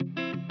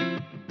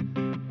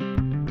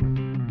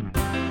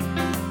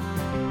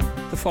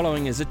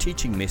following is a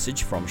teaching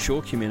message from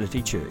Shore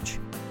Community Church.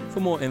 For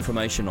more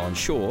information on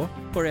Shore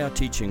or our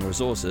teaching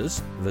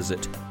resources,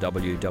 visit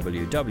www.shore.org.nz.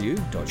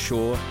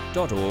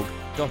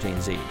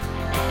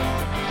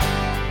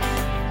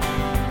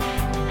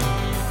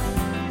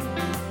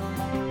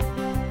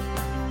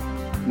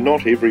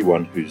 Not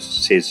everyone who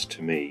says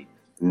to me,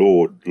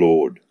 Lord,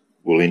 Lord,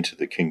 will enter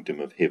the kingdom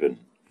of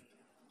heaven,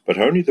 but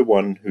only the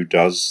one who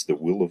does the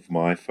will of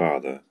my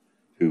Father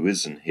who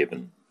is in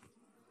heaven.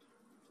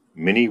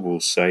 Many will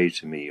say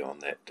to me on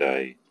that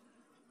day,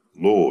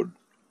 Lord,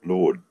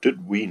 Lord,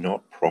 did we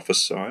not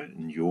prophesy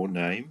in your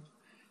name,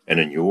 and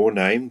in your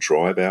name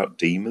drive out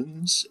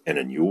demons, and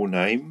in your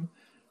name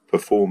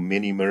perform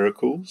many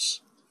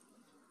miracles?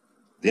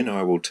 Then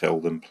I will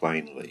tell them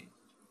plainly,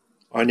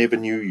 I never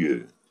knew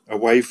you.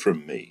 Away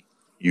from me,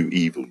 you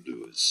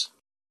evildoers.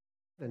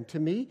 And to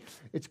me,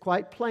 it's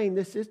quite plain.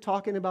 This is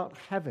talking about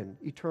heaven,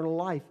 eternal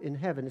life in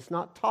heaven. It's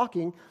not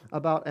talking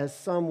about, as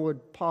some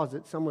would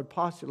posit, some would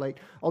postulate,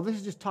 this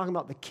is just talking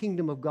about the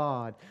kingdom of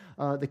God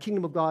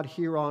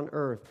here on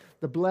earth,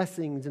 the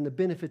blessings and the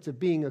benefits of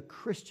being a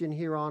Christian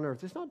here on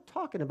earth. It's not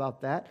talking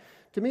about that.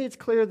 To me, it's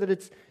clear that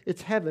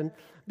it's heaven,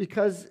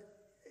 because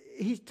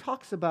he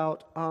talks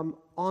about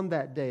on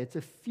that day. It's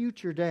a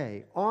future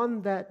day.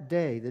 On that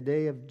day, the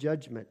day of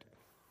judgment.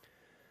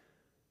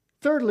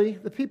 Thirdly,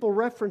 the people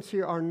referenced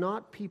here are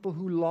not people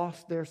who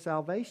lost their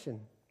salvation.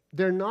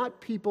 They're not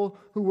people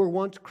who were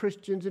once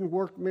Christians and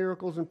worked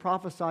miracles and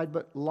prophesied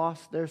but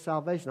lost their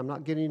salvation. I'm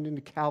not getting into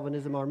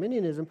Calvinism,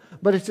 Arminianism,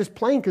 but it's just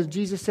plain because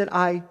Jesus said,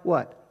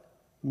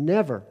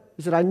 never.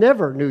 He said, I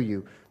never knew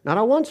you. Not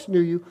I once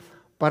knew you,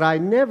 but I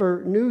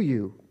never knew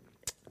you,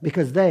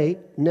 because they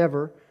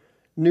never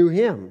knew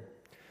him.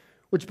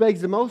 Which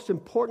begs the most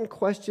important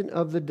question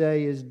of the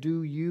day is,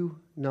 do you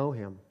know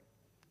him?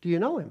 Do you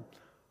know him?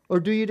 Or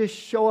do you just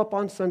show up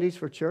on Sundays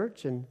for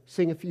church and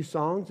sing a few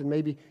songs and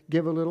maybe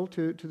give a little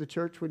to the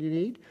church when you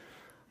need?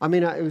 I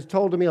mean, it was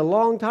told to me a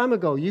long time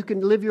ago, you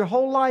can live your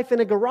whole life in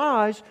a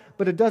garage,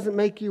 but it doesn't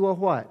make you a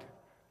what?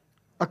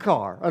 A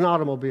car, an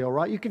automobile,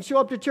 right? You can show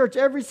up to church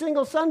every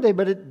single Sunday,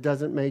 but it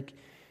doesn't make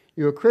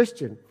you a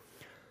Christian.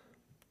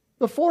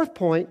 The fourth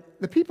point,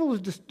 the people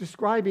who's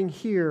describing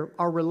here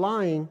are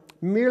relying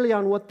merely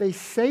on what they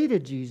say to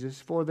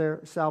Jesus for their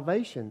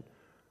salvation.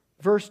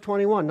 Verse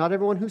 21, not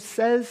everyone who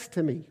says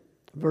to me.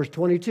 Verse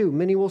 22,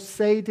 many will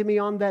say to me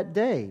on that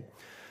day.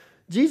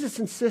 Jesus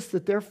insists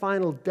that their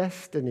final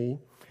destiny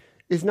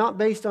is not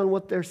based on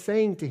what they're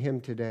saying to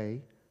him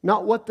today,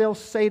 not what they'll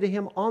say to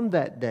him on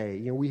that day.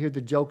 You know, we hear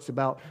the jokes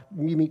about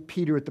you meet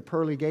Peter at the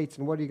pearly gates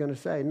and what are you going to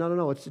say?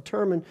 No, it's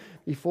determined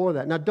before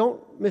that. Now,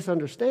 don't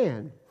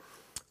misunderstand.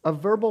 A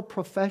verbal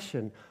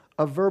profession,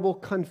 a verbal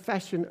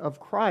confession of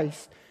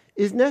Christ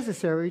is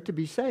necessary to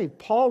be saved.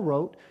 Paul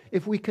wrote,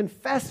 if we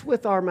confess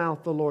with our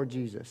mouth the Lord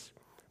Jesus.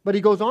 But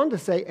he goes on to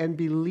say, and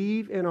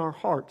believe in our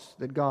hearts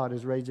that God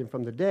has raised him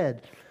from the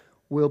dead,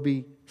 will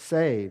be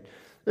saved.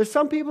 There's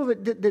some people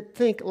that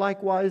think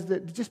likewise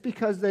that just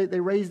because they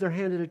raise their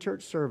hand at a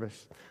church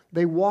service,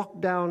 they walk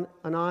down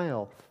an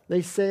aisle,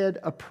 they said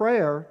a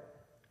prayer,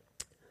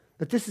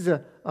 that this is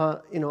a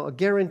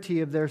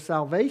guarantee of their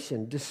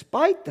salvation,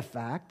 despite the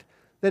fact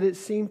that it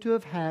seemed to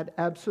have had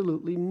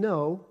absolutely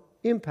no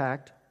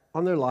impact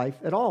on their life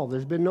at all.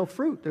 There's been no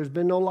fruit. There's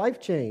been no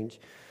life change.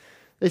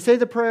 They say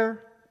the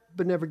prayer,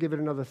 but never give it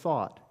another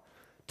thought.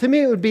 To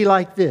me, it would be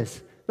like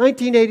this.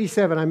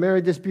 1987, I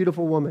married this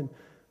beautiful woman.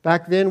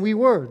 Back then, we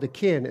were the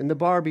Ken and the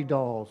Barbie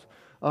dolls.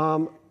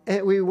 And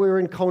we were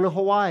in Kona,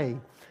 Hawaii.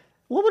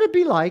 What would it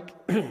be like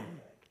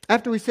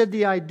after we said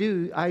the I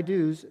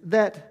do's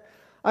that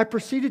I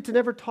proceeded to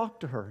never talk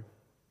to her,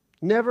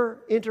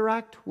 never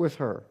interact with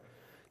her,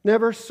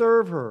 never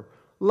serve her,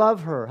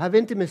 love her, have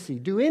intimacy,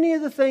 do any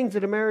of the things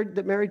that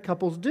married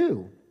couples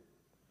do?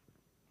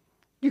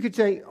 You could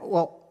say,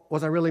 well,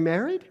 was I really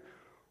married?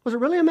 Was it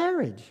really a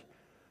marriage?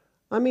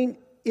 I mean,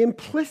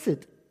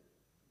 implicit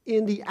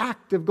in the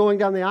act of going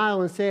down the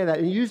aisle and saying that,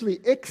 and usually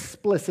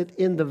explicit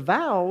in the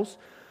vows,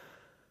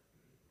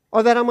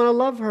 are that I'm going to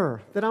love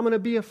her, that I'm going to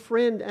be a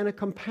friend and a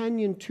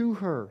companion to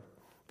her,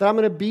 that I'm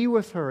going to be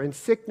with her in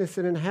sickness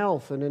and in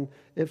health and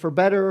for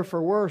better or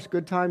for worse,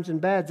 good times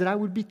and bad, that I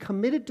would be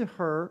committed to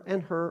her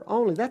and her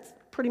only. That's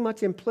pretty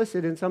much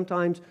implicit and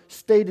sometimes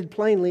stated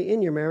plainly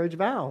in your marriage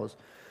vows.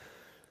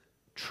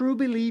 True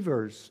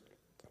believers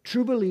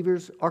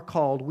are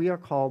called, we are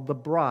called the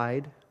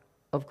bride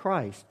of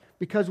Christ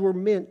because we're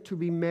meant to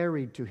be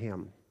married to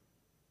him.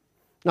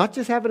 Not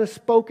just having a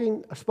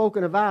spoken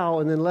vow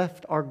and then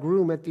left our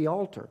groom at the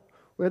altar.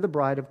 We're the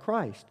bride of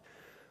Christ.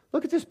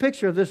 Look at this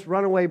picture of this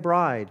runaway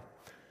bride.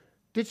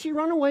 Did she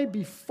run away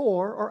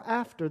before or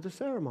after the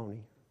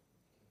ceremony?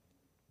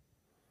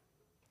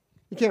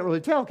 You can't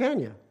really tell, can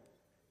you?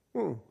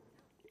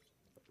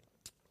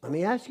 Let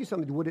me ask you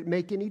something. Would it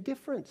make any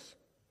difference?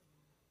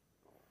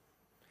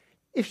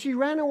 If she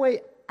ran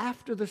away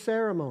after the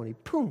ceremony,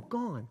 boom,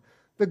 gone.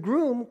 The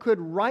groom could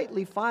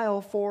rightly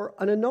file for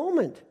an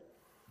annulment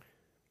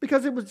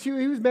because he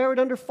was married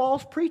under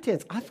false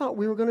pretense. I thought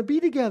we were going to be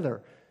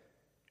together.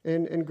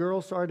 And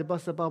girls, sorry to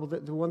bust a bubble,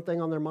 the one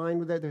thing on their mind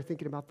with that, they're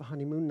thinking about the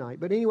honeymoon night.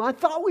 But anyway, I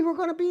thought we were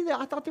going to be there.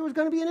 I thought there was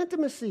going to be an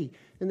intimacy.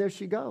 And there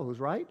she goes,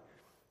 right?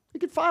 You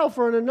could file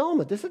for an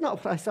annulment. This is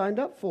not what I signed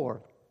up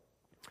for.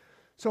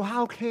 So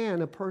how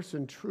can a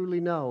person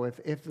truly know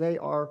if they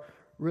are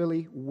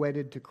really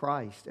wedded to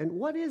Christ? And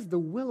what is the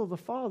will of the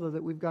Father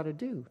that we've got to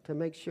do to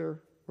make sure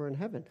we're in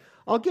heaven?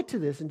 I'll get to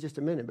this in just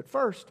a minute. But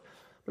first,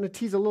 I'm going to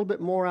tease a little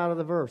bit more out of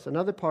the verse,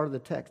 another part of the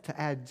text,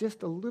 to add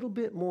just a little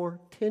bit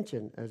more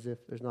tension, as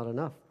if there's not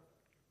enough.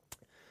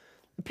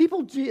 The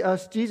people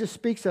Jesus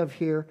speaks of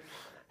here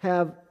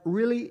have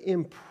really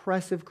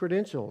impressive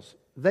credentials.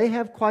 They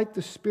have quite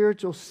the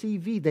spiritual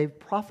CV. They've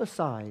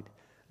prophesied.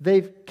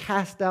 They've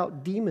cast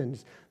out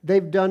demons.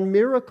 They've done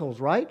miracles,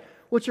 right?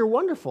 Which are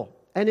wonderful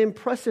and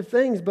impressive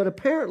things, but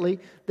apparently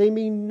they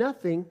mean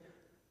nothing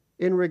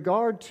in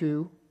regard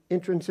to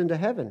entrance into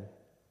heaven.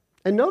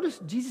 And notice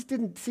Jesus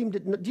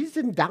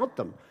didn't doubt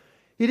them.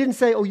 He didn't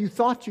say, "Oh, you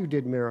thought you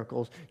did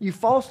miracles. You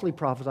falsely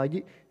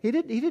prophesied." He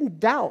didn't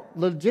doubt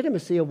the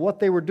legitimacy of what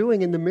they were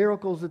doing and the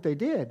miracles that they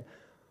did.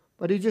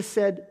 But he just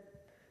said,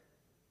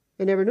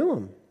 "They never knew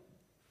him."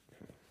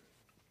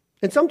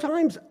 And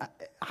sometimes,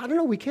 I don't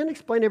know, we can't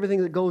explain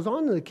everything that goes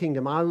on in the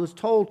kingdom. I was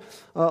told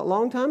a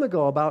long time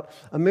ago about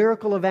a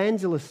miracle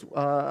evangelist,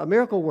 a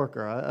miracle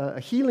worker, a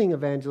healing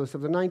evangelist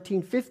of the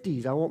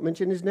 1950s. I won't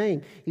mention his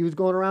name. He was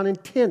going around in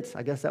tents.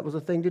 I guess that was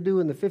a thing to do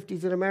in the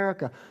 50s in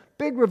America.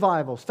 Big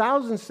revivals,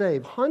 thousands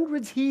saved,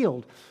 hundreds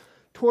healed.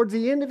 Towards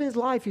the end of his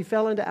life, he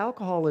fell into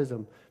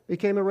alcoholism,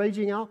 became a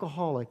raging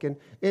alcoholic.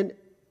 And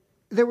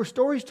there were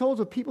stories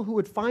told of people who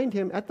would find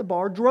him at the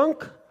bar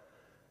drunk.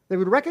 They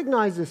would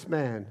recognize this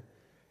man.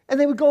 And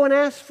they would go and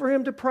ask for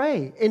him to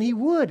pray. And he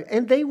would.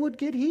 And they would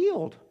get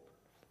healed.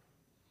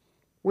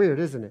 Weird,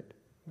 isn't it?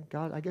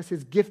 God, I guess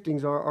his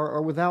giftings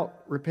are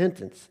without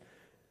repentance.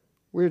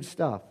 Weird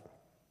stuff.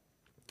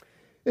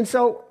 And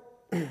so,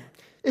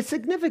 it's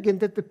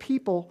significant that the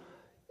people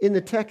in the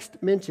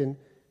text mentioned,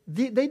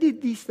 they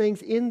did these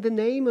things in the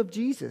name of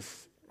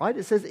Jesus. Right?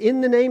 It says,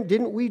 in the name,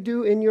 didn't we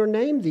do in your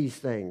name these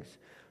things?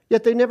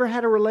 Yet they never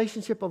had a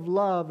relationship of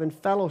love and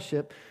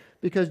fellowship,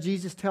 because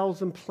Jesus tells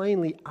them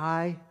plainly,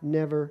 "I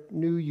never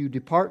knew you.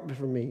 Depart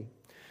from me."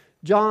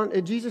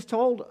 Jesus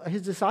told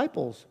his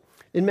disciples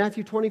in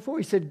Matthew 24,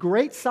 he said,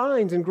 "Great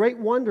signs and great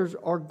wonders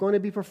are going to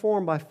be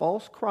performed by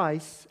false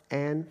Christs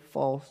and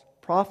false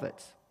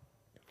prophets."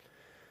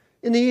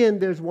 In the end,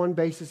 there's one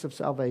basis of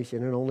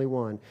salvation and only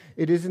one.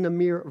 It isn't a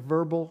mere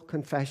verbal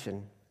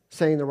confession,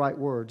 saying the right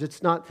words.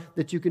 It's not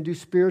that you can do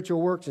spiritual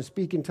works and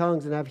speak in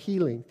tongues and have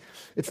healing.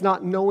 It's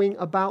not knowing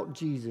about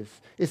Jesus.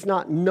 It's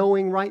not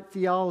knowing right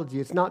theology.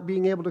 It's not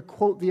being able to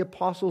quote the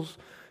Apostles'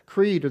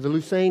 Creed or the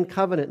Lucerne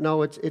Covenant.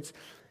 No, it's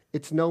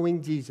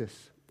knowing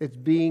Jesus. It's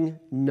being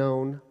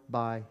known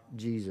by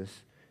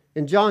Jesus.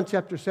 In John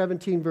chapter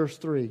 17, verse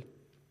 3,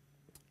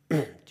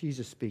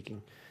 Jesus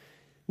speaking,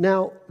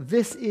 "Now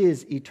this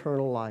is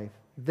eternal life,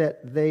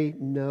 that they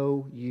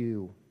know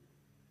you,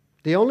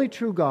 the only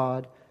true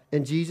God,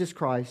 and Jesus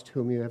Christ,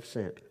 whom you have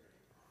sent."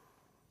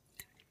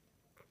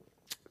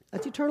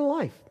 That's eternal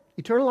life.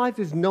 Eternal life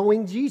is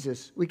knowing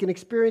Jesus. We can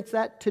experience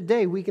that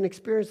today. We can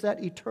experience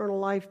that eternal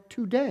life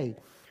today.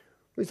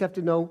 We just have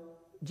to know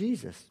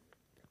Jesus.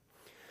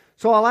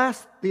 So I'll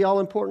ask the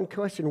all-important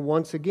question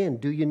once again.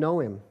 Do you know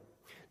him?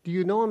 Do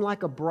you know him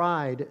like a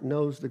bride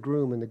knows the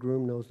groom and the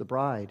groom knows the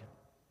bride?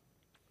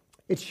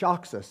 It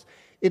shocks us.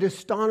 It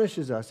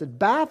astonishes us. It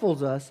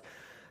baffles us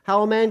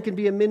how a man can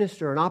be a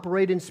minister and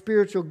operate in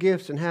spiritual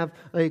gifts and have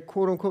a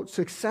quote-unquote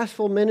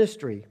successful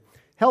ministry,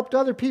 helped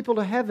other people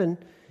to heaven,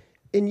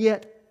 and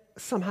yet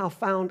somehow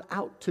found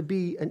out to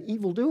be an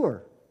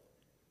evildoer.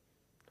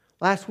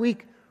 Last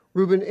week,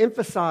 Reuben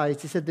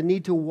emphasized, he said, the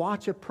need to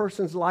watch a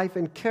person's life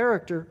and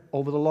character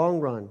over the long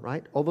run,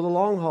 right? Over the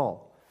long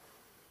haul.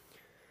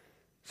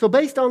 So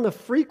based on the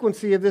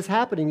frequency of this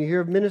happening, you hear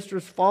of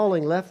ministers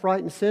falling left,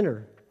 right, and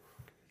center.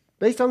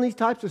 Based on these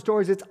types of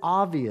stories, it's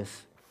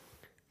obvious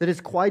that it's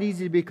quite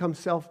easy to become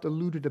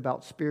self-deluded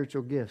about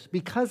spiritual gifts.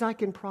 Because I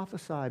can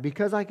prophesy,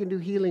 because I can do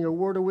healing or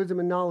word of wisdom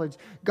and knowledge,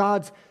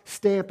 God's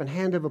stamp and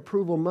hand of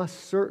approval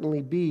must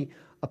certainly be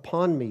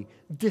upon me,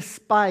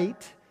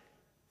 despite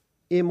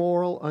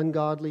immoral,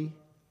 ungodly,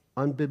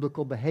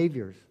 unbiblical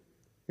behaviors.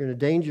 You're in a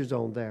danger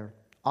zone there,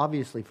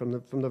 obviously, from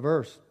the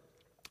verse.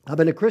 I've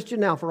been a Christian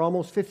now for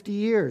almost 50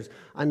 years.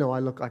 I know I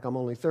look like I'm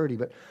only 30,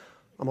 but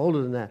I'm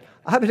older than that.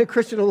 I've been a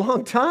Christian a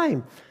long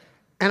time.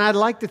 And I'd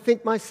like to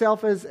think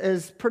myself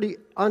as pretty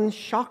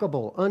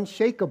unshockable,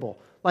 unshakable.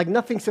 Like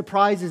nothing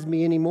surprises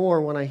me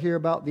anymore when I hear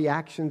about the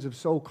actions of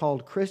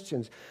so-called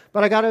Christians.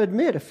 But I got to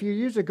admit, a few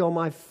years ago,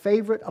 my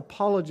favorite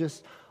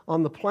apologist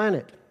on the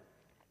planet,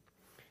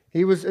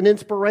 he was an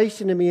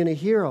inspiration to me and a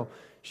hero.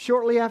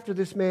 Shortly after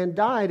this man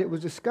died, it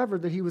was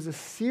discovered that he was a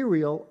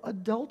serial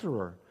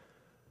adulterer.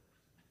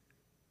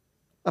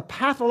 A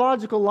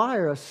pathological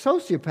liar, a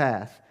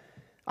sociopath.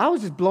 I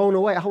was just blown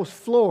away. I was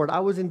floored. I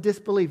was in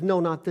disbelief. No,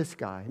 not this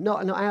guy.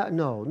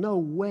 No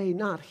way,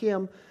 not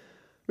him. I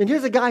mean,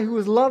 here's a guy who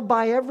was loved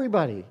by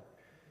everybody.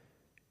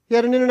 He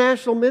had an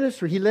international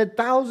ministry. He led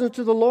thousands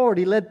to the Lord.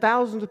 He led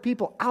thousands of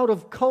people out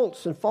of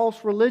cults and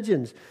false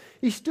religions.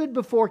 He stood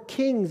before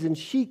kings and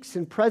sheiks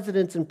and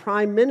presidents and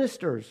prime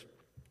ministers,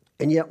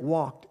 and yet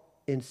walked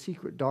in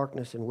secret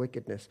darkness and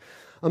wickedness.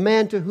 A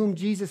man to whom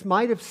Jesus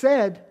might have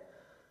said,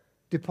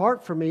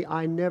 "Depart from me,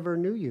 I never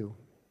knew you."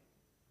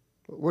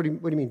 What do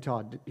you mean,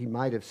 Todd? He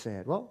might have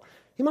said. Well,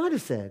 he might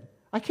have said.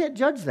 I can't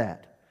judge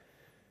that.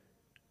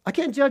 I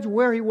can't judge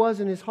where he was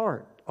in his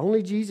heart.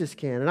 Only Jesus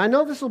can. And I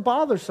know this will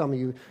bother some of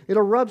you.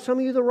 It'll rub some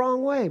of you the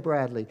wrong way,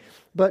 Bradley.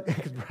 But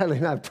Bradley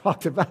and I have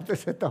talked about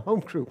this at the home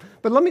group.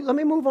 But let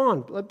me move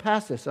on.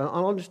 Past this.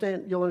 You'll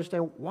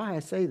understand why I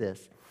say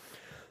this.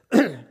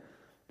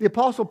 The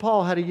Apostle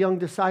Paul had a young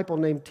disciple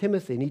named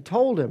Timothy, and he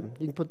told him,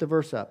 you can put the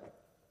verse up,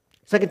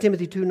 2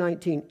 Timothy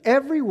 2:19,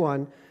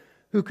 everyone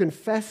who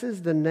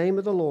confesses the name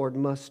of the Lord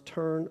must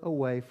turn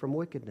away from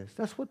wickedness.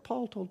 That's what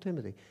Paul told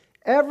Timothy.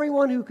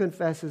 Everyone who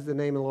confesses the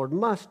name of the Lord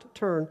must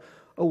turn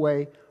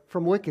away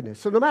from wickedness.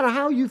 So no matter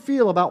how you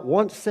feel about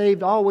once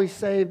saved, always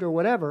saved, or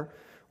whatever,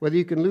 whether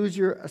you can lose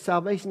your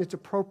salvation, it's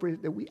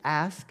appropriate that we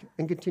ask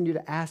and continue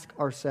to ask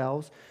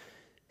ourselves,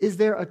 is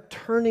there a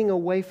turning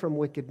away from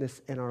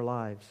wickedness in our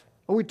lives?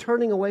 Are we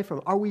turning away from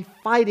it? Are we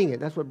fighting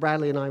it? That's what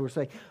Bradley and I were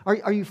saying.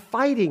 Are you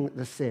fighting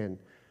the sin?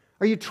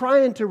 Are you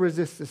trying to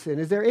resist the sin?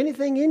 Is there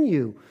anything in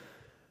you?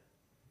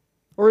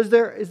 Or is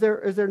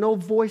there no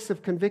voice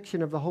of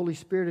conviction of the Holy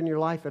Spirit in your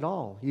life at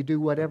all? You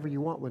do whatever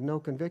you want with no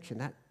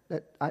conviction.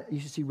 You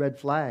should see red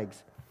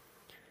flags.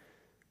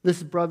 This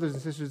is, brothers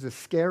and sisters, a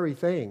scary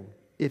thing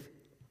if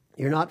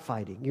you're not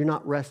fighting, you're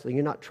not wrestling,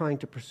 you're not trying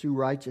to pursue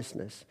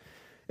righteousness.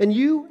 And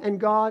you and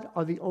God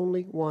are the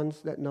only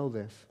ones that know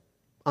this.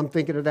 I'm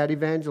thinking of that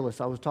evangelist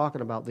I was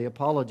talking about, the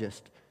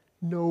apologist.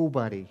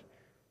 Nobody.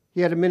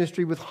 He had a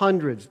ministry with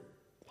hundreds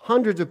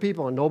of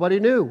people, and nobody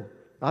knew.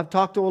 I've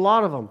talked to a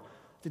lot of them.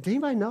 Did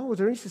anybody know? Was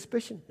there any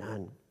suspicion?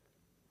 None.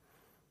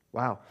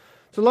 Wow.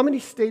 So let me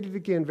state it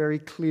again very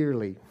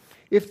clearly.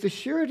 If the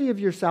surety of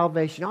your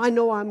salvation, I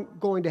know I'm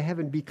going to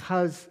heaven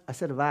because I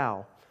said a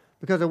vow,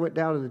 because I went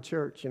down to the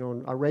church,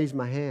 and I raised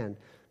my hand,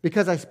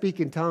 because I speak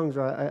in tongues,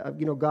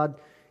 or God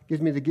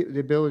gives me the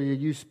ability to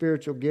use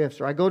spiritual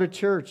gifts, or I go to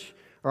church,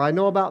 or I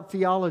know about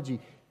theology,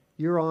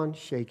 you're on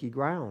shaky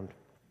ground.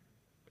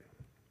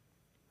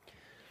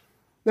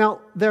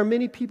 Now, there are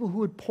many people who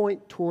would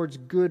point towards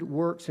good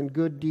works and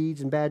good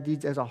deeds and bad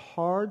deeds as a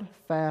hard,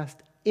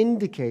 fast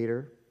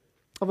indicator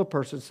of a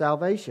person's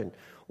salvation.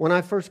 When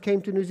I first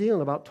came to New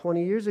Zealand about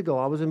 20 years ago,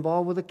 I was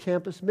involved with a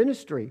campus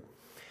ministry.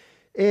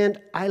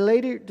 And I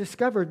later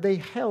discovered they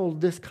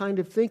held this kind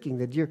of thinking,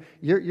 that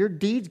your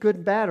deeds, good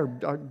and bad,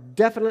 are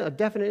a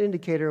definite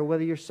indicator of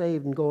whether you're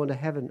saved and going to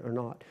heaven or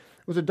not.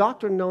 It was a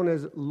doctrine known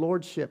as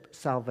lordship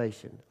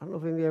salvation. I don't know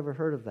if any of you ever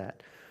heard of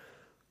that.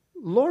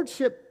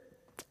 Lordship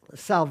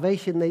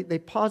salvation, they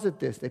posit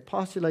this, they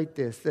postulate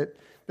this,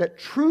 that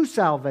true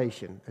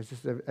salvation,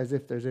 as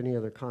if there's any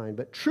other kind,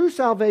 but true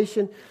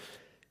salvation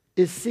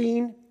is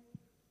seen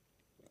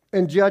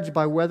and judged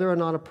by whether or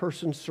not a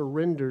person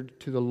surrendered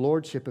to the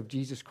lordship of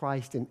Jesus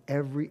Christ in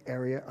every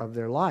area of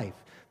their life.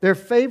 Their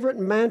favorite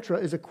mantra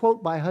is a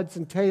quote by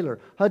Hudson Taylor.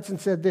 Hudson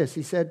said this,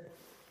 he said,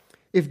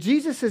 "If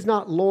Jesus is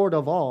not Lord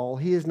of all,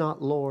 he is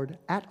not Lord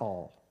at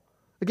all."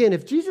 Again,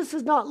 if Jesus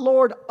is not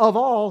Lord of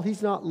all,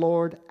 he's not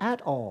Lord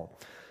at all.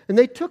 And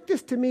they took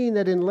this to mean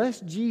that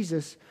unless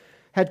Jesus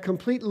had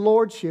complete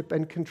lordship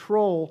and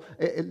control,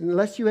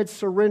 unless you had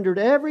surrendered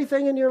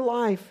everything in your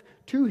life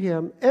to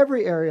him,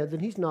 every area, then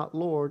he's not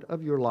Lord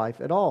of your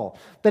life at all.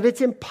 That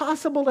it's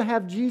impossible to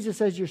have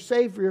Jesus as your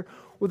Savior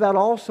without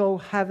also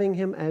having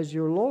him as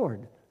your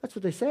Lord. That's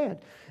what they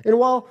said. And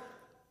while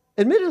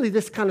admittedly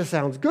this kind of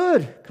sounds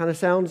good, kind of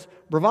sounds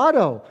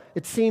bravado,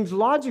 it seems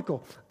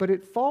logical, but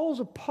it falls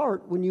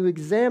apart when you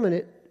examine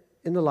it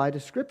in the light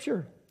of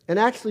Scripture and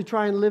actually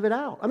try and live it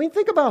out. I mean,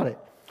 think about it.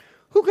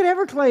 Who could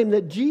ever claim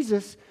that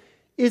Jesus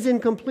is in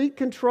complete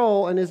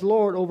control and is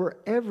Lord over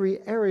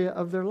every area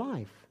of their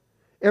life?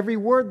 Every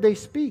word they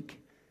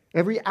speak,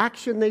 every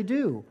action they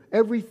do,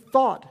 every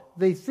thought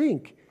they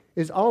think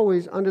is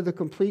always under the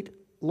complete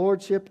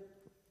lordship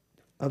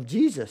of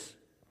Jesus.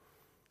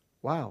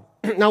 Wow.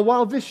 Now,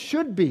 while it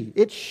should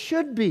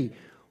be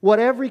what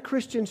every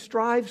Christian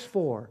strives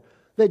for,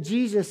 that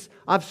Jesus,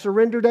 I've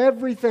surrendered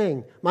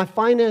everything, my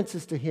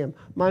finances to him,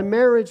 my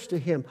marriage to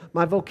him,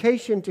 my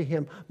vocation to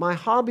him, my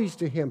hobbies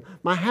to him,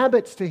 my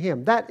habits to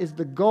him. That is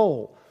the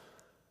goal.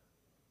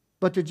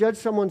 But to judge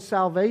someone's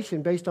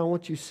salvation based on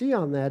what you see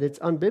on that, it's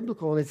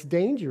unbiblical and it's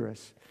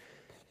dangerous.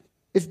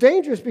 It's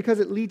dangerous because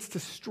it leads to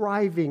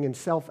striving and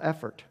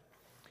self-effort.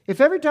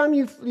 If every time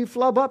you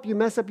flub up, you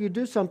mess up, you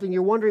do something,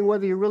 you're wondering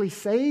whether you're really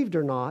saved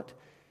or not,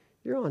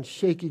 you're on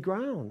shaky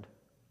ground.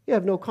 You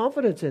have no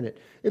confidence in it.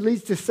 It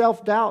leads to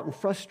self-doubt and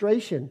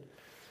frustration.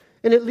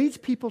 And it leads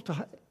people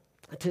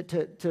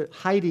to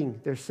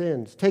hiding their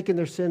sins, taking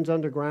their sins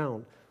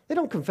underground. They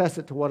don't confess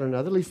it to one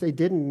another. At least they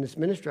didn't in this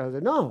ministry. I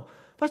said, no,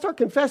 if I start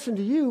confessing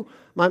to you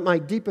my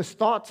deepest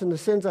thoughts and the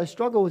sins I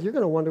struggle with, you're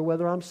going to wonder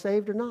whether I'm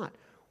saved or not.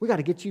 We got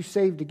to get you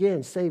saved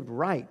again, saved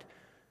right,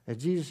 as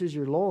Jesus is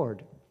your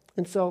Lord.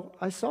 And so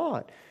I saw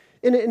it.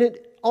 And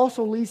it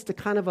also leads to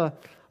kind of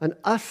an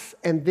us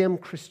and them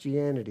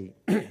Christianity.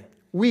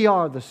 We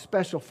are the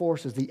special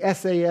forces, the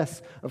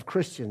SAS of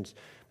Christians,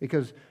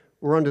 because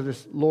we're under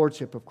this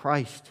lordship of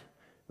Christ.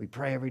 We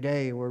pray every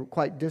day, and we're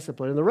quite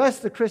disciplined. And the rest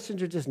of the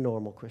Christians are just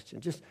normal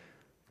Christians, just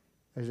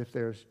as if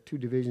there's two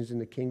divisions in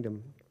the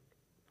kingdom.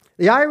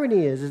 The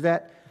irony is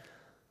that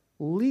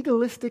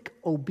legalistic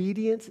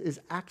obedience is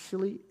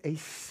actually a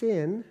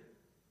sin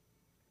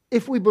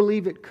if we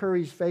believe it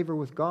curries favor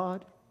with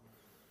God.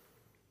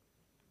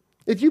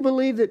 If you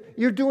believe that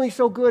you're doing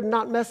so good and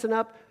not messing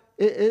up,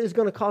 it is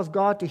going to cause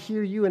God to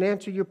hear you and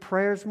answer your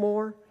prayers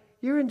more,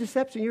 you're in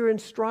deception, you're in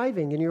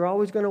striving, and you're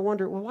always going to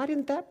wonder, well, why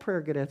didn't that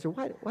prayer get answered?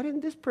 Why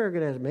didn't this prayer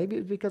get answered? Maybe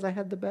it's because I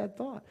had the bad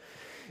thought.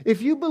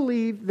 If you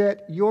believe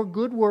that your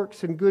good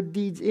works and good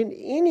deeds in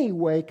any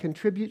way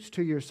contributes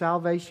to your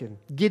salvation,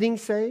 getting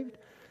saved,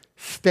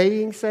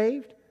 staying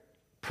saved,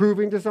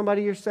 proving to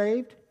somebody you're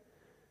saved,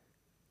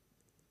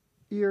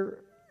 you're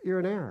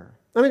in error.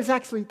 I mean, it's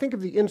actually, think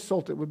of the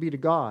insult it would be to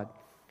God.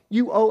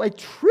 You owe $1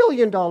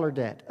 trillion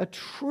debt, $1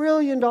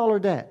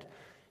 trillion debt.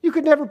 You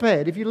could never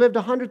pay it. If you lived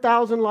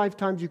 100,000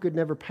 lifetimes, you could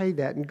never pay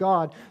that. And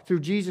God, through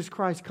Jesus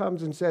Christ,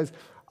 comes and says,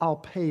 I'll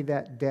pay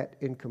that debt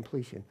in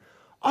completion.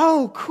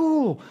 Oh,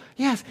 cool.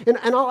 Yes, and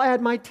I'll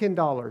add my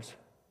 $10,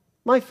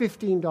 my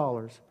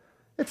 $15.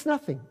 It's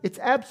nothing.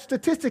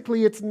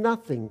 Statistically, it's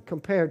nothing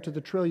compared to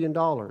the $1 trillion,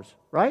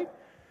 right?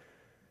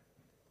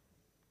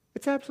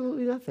 It's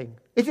absolutely nothing.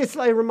 It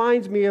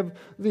reminds me of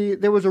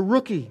there was a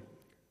rookie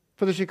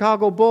for the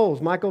Chicago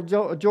Bulls. Michael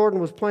Jordan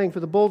was playing for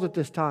the Bulls at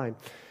this time.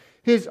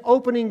 His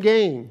opening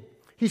game,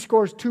 he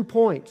scores 2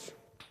 points.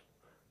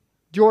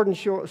 Jordan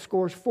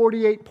scores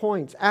 48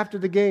 points. After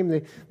the game,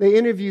 they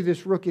interview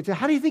this rookie and say,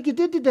 how do you think you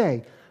did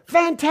today?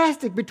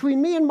 Fantastic.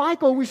 Between me and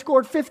Michael, we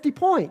scored 50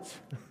 points.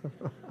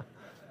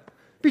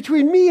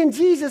 Between me and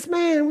Jesus,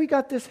 man, we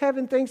got this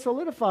heaven thing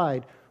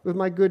solidified with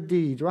my good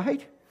deeds,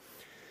 right?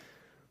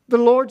 The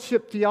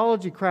Lordship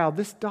theology crowd,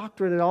 this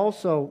doctrine, it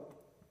also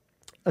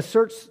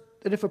asserts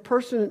that if a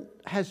person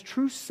has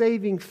true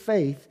saving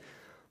faith,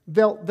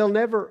 they'll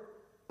never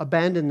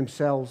abandon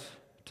themselves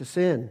to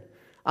sin.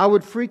 I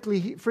would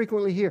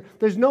frequently hear,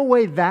 there's no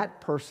way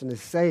that person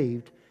is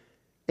saved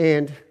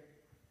and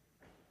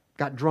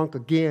got drunk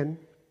again.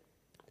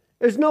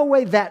 There's no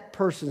way that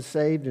person's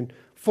saved and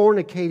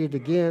fornicated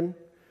again,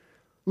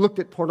 looked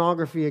at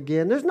pornography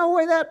again. There's no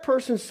way that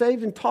person's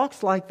saved and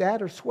talks like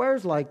that or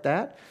swears like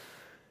that.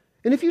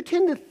 And if you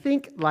tend to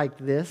think like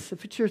this,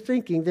 if it's your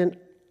thinking, then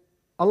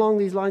along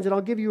these lines, and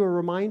I'll give you a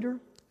reminder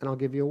and I'll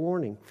give you a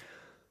warning.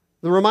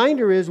 The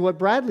reminder is what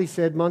Bradley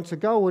said months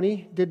ago when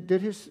he did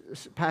his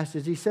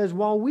passage. He says,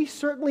 while we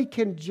certainly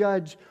can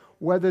judge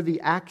whether the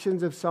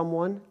actions of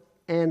someone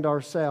and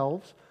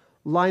ourselves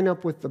line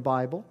up with the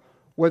Bible,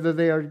 whether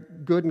they are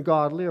good and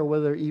godly or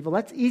whether they're evil,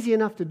 that's easy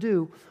enough to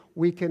do.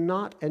 We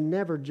cannot and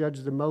never judge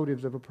the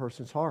motives of a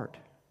person's heart,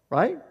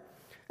 right?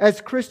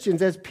 As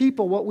Christians, as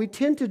people, what we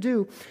tend to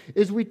do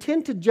is we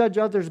tend to judge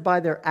others by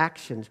their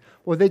actions.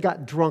 Well, they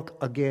got drunk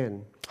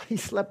again. He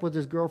slept with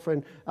his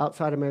girlfriend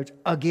outside of marriage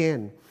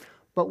again.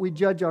 But we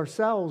judge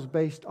ourselves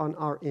based on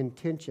our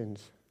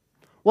intentions.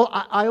 Well,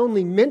 I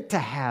only meant to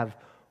have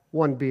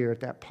one beer at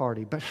that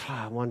party, but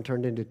one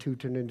turned into 2,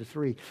 turned into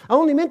 3. I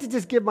only meant to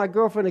just give my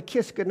girlfriend a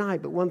kiss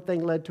goodnight, but one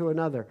thing led to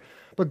another.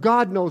 But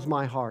God knows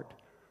my heart.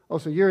 Oh,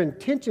 so your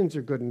intentions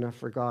are good enough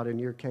for God in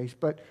your case,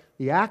 but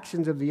the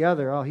actions of the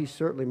other, he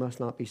certainly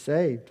must not be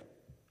saved.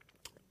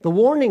 The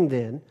warning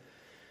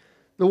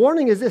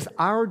is this: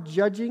 our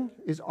judging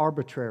is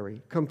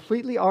arbitrary,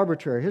 completely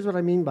arbitrary. Here's what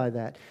I mean by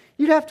that.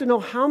 You'd have to know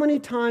how many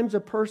times a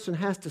person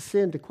has to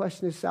sin to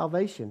question his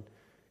salvation.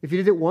 If he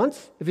did it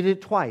once, if he did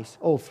it twice,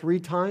 3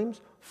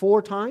 times,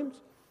 4 times.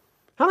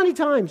 How many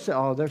times?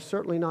 They're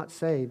certainly not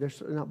saved. They're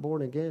certainly not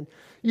born again.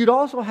 You'd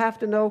also have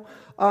to know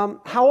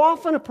how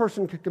often a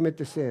person could commit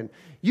the sin.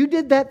 You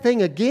did that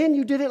thing again,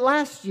 you did it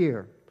last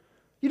year.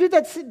 You did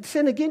that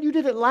sin again, you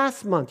did it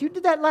last month. You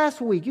did that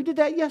last week, you did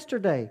that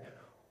yesterday.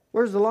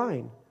 Where's the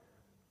line?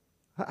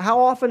 How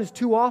often is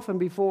too often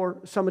before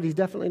somebody's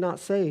definitely not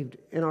saved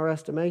in our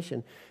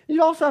estimation?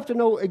 You also have to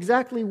know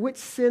exactly which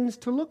sins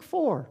to look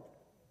for.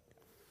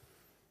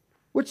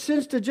 Which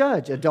sins to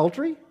judge?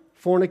 Adultery,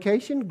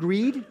 fornication,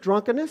 greed,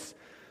 drunkenness.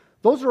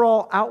 Those are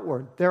all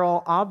outward. They're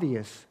all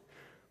obvious.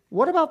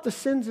 What about the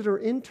sins that are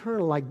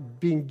internal, like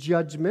being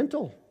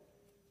judgmental?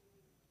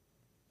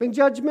 Being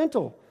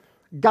judgmental.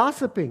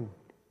 Gossiping.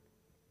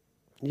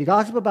 You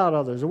gossip about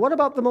others. And what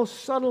about the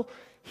most subtle,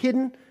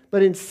 hidden,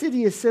 but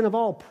insidious sin of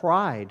all,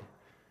 pride?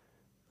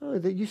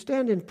 That you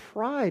stand in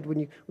pride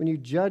when you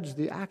judge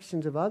the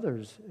actions of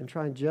others and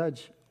try and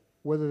judge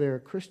whether they're a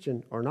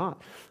Christian or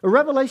not. A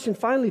revelation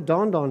finally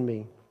dawned on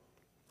me.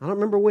 I don't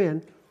remember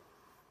when,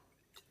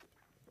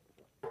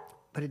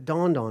 but it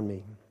dawned on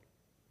me.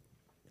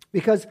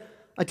 Because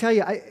I tell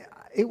you,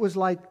 it was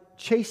like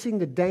chasing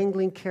the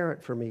dangling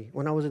carrot for me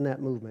when I was in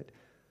that movement.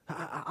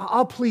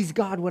 I'll please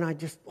God when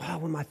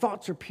when my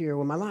thoughts are pure,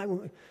 when my life.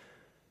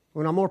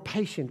 when I'm more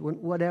patient,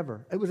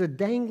 whatever. It was a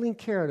dangling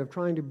carrot of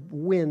trying to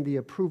win the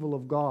approval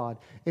of God,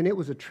 and it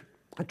was a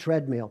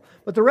treadmill.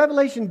 But the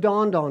revelation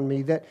dawned on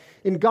me that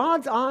in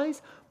God's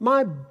eyes,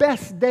 my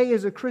best day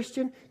as a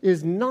Christian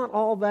is not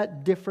all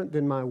that different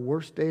than my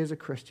worst day as a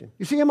Christian.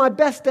 You see, in my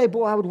best day,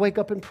 boy, I would wake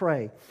up and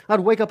pray. I'd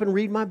wake up and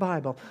read my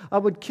Bible. I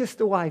would kiss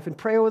the wife and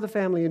pray over the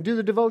family and do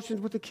the devotions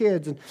with the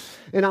kids,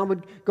 and I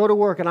would go to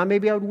work, and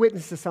maybe I would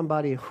witness to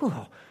somebody.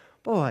 Whew,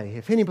 boy,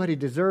 if anybody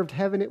deserved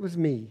heaven, it was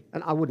me.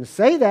 And I wouldn't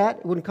say that.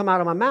 It wouldn't come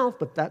out of my mouth,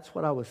 but that's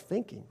what I was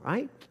thinking,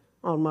 right?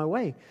 On my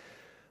way.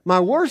 My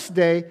worst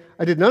day,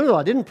 I did none of that.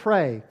 I didn't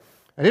pray.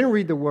 I didn't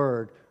read the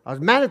Word. I was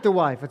mad at the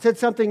wife. I said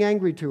something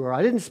angry to her.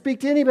 I didn't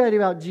speak to anybody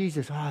about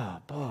Jesus. Oh,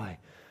 boy.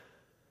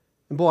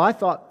 And boy, I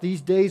thought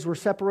these days were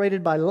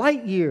separated by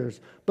light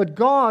years. But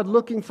God,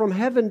 looking from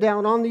heaven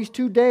down on these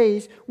 2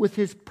 days with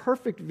His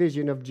perfect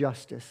vision of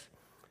justice,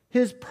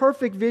 His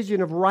perfect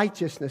vision of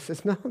righteousness,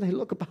 says, no, they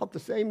look about the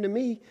same to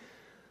me.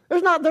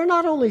 They're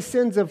not only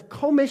sins of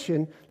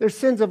commission, they're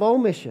sins of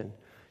omission.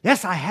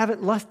 Yes, I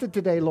haven't lusted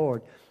today,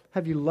 Lord.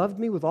 Have you loved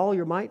me with all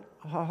your might,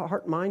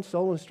 heart, mind,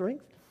 soul, and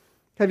strength?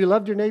 Have you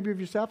loved your neighbor of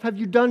yourself? Have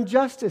you done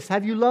justice?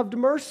 Have you loved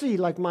mercy,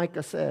 like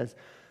Micah says?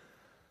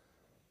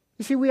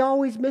 You see, we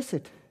always miss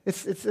it.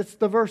 It's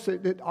the verse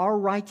that our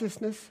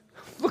righteousness,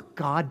 look,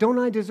 God, don't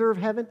I deserve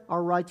heaven?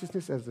 Our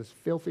righteousness as this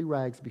filthy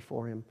rags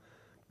before Him,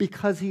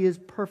 because He is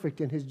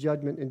perfect in His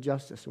judgment and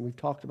justice. And we've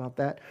talked about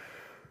that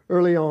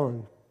early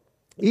on.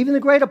 Even the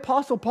great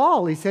apostle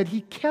Paul, he said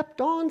he kept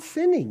on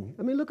sinning.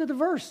 I mean, look at the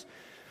verse.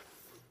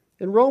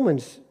 In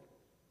Romans,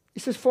 he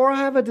says, for I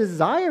have a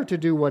desire to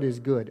do what is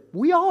good.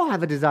 We all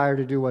have a desire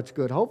to do what's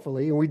good,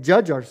 hopefully, and we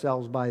judge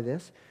ourselves by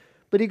this.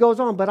 But he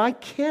goes on, but I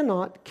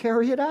cannot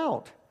carry it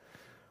out.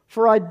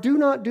 For I do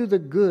not do the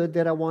good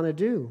that I want to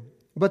do.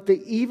 But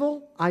the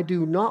evil I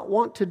do not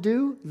want to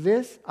do,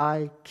 this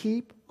I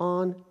keep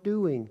on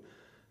doing.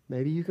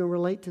 Maybe you can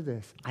relate to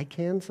this. I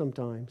can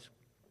sometimes.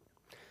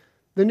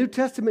 The New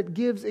Testament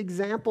gives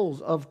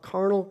examples of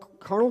carnal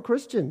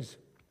Christians.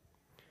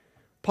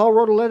 Paul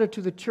wrote a letter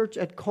to the church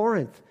at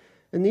Corinth,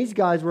 and these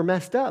guys were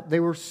messed up. They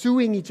were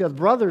suing each other,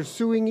 brothers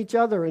suing each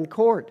other in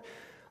court.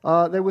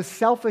 There was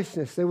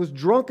selfishness. There was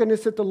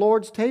drunkenness at the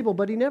Lord's table,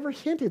 but he never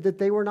hinted that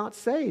they were not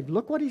saved.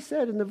 Look what he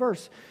said in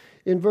verse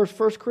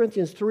 1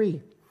 Corinthians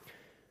 3.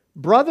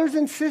 Brothers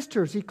and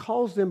sisters, he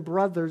calls them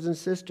brothers and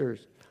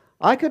sisters.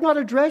 I could not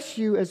address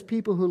you as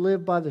people who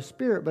live by the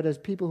Spirit, but as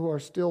people who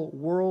are still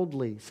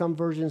worldly. Some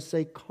versions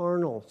say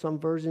carnal. Some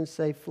versions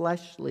say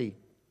fleshly.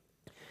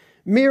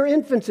 Mere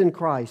infants in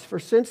Christ, for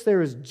since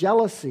there is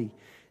jealousy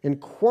and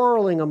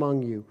quarreling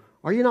among you,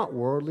 are you not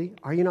worldly?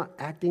 Are you not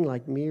acting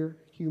like mere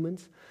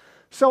humans?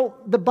 So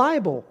the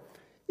Bible,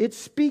 it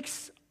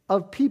speaks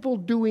of people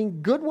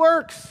doing good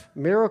works,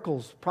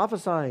 miracles,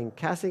 prophesying,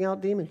 casting out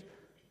demons,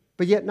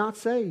 but yet not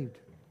saved.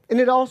 And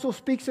it also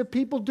speaks of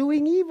people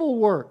doing evil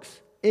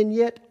works and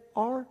yet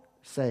are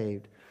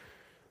saved.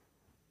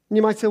 And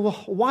you might say,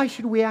 well, why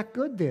should we act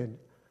good then?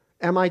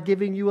 Am I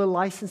giving you a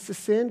license to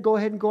sin? Go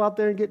ahead and go out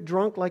there and get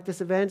drunk like this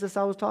evangelist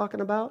I was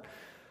talking about.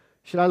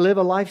 Should I live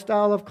a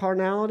lifestyle of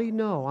carnality?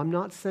 No, I'm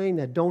not saying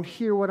that. Don't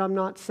hear what I'm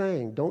not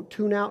saying. Don't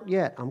tune out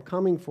yet. I'm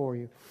coming for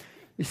you.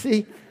 You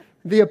see,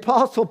 the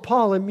Apostle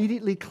Paul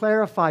immediately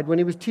clarified when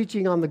he was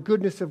teaching on the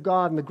goodness of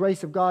God and the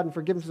grace of God and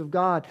forgiveness of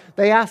God.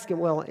 They asked him,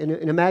 well, an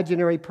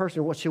imaginary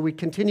person, what, should we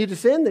continue to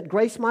sin that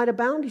grace might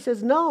abound? He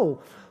says,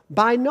 no,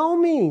 by no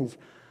means.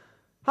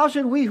 How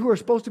should we who are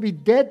supposed to be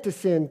dead to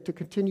sin to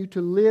continue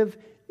to live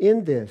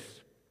in this?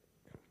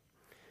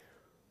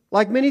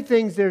 Like many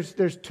things,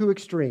 there's two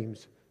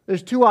extremes.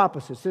 There's two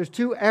opposites. There's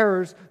two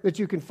errors that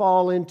you can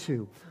fall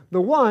into.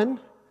 The one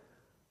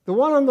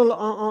on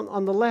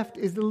the left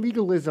is the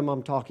legalism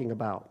I'm talking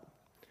about.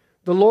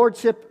 The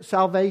lordship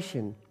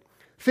salvation.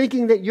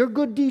 Thinking that your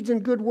good deeds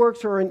and good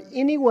works are in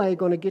any way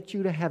going to get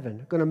you to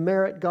heaven. Going to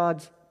merit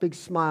God's big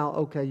smile.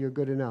 Okay, you're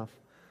good enough.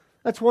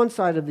 That's one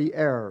side of the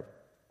error.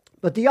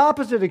 But the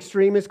opposite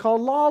extreme is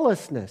called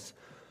lawlessness,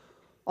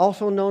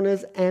 also known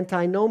as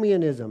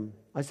antinomianism.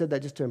 I said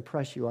that just to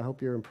impress you. I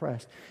hope you're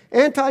impressed.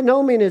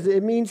 Antinomianism,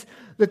 it means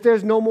that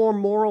there's no more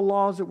moral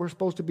laws that we're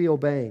supposed to be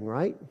obeying,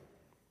 right?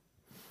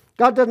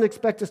 God doesn't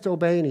expect us to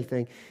obey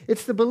anything.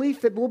 It's the belief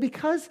that, well,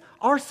 because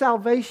our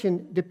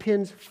salvation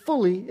depends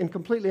fully and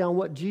completely on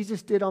what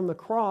Jesus did on the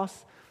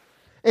cross,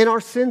 and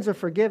our sins are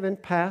forgiven,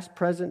 past,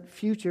 present,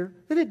 future,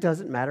 that it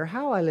doesn't matter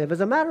how I live.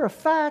 As a matter of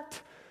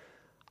fact,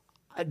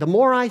 the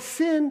more I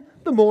sin,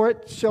 the more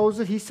it shows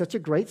that He's such a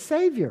great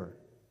Savior,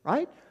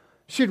 right?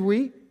 Should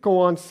we go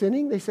on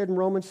sinning, they said in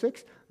Romans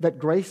 6, that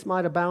grace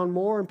might abound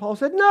more? And Paul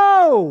said,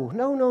 no,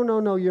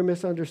 you're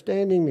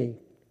misunderstanding me.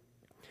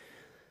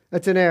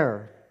 That's an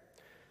error.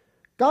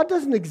 God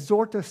doesn't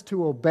exhort us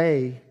to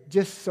obey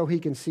just so He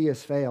can see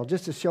us fail,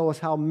 just to show us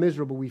how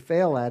miserable we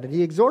fail at it.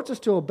 He exhorts us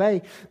to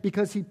obey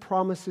because He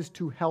promises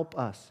to help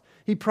us.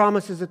 He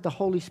promises that the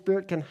Holy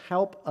Spirit can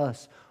help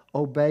us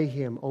obey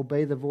Him,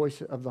 obey the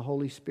voice of the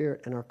Holy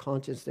Spirit and our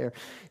conscience there.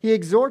 He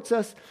exhorts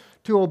us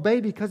to obey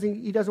because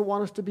He doesn't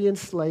want us to be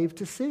enslaved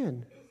to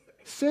sin.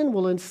 Sin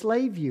will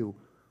enslave you.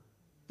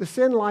 The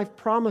sin life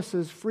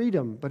promises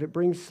freedom, but it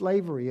brings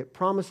slavery. It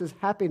promises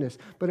happiness,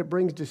 but it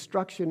brings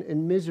destruction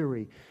and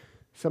misery.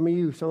 Some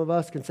of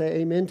us can say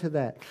amen to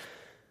that.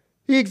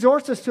 He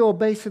exhorts us to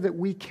obey so that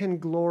we can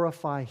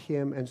glorify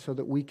Him and so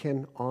that we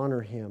can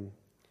honor Him.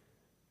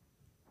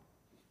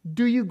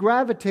 Do you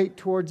gravitate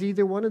towards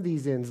either one of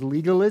these ends?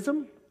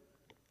 Legalism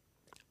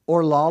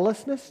or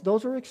lawlessness?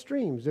 Those are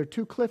extremes. They're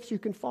two cliffs you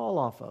can fall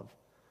off of.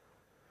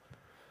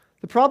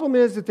 The problem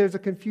is that there's a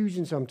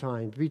confusion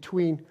sometimes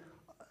between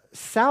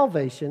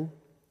salvation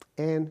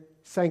and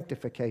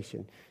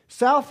sanctification.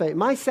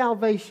 My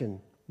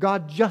salvation,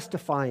 God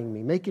justifying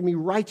me, making me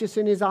righteous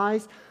in His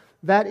eyes,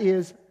 that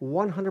is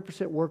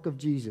 100% work of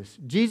Jesus.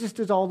 Jesus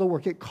does all the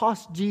work. It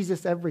costs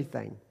Jesus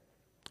everything.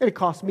 And it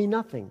costs me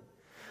nothing.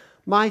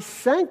 My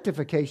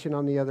sanctification,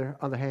 on the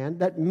other hand,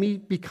 that me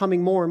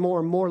becoming more and more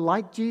and more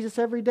like Jesus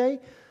every day,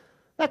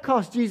 that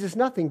costs Jesus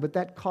nothing, but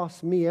that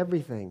costs me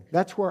everything.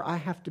 That's where I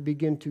have to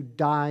begin to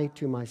die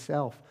to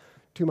myself,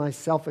 to my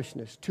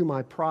selfishness, to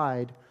my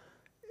pride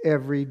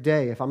every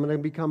day if I'm going to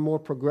become more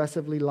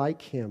progressively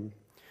like Him.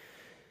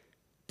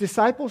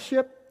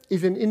 Discipleship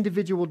is an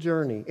individual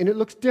journey, and it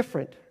looks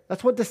different.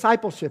 That's what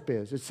discipleship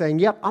is. It's saying,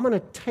 yep, I'm going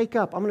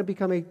to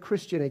become a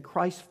Christian, a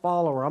Christ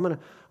follower. I'm going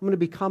to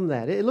become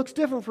that. It looks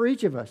different for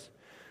each of us.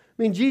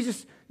 I mean,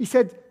 Jesus, He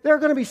said, there are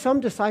going to be some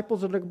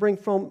disciples that are going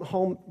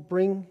to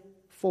bring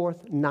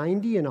forth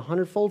 90 and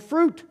 100-fold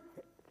fruit.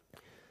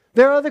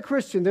 There are other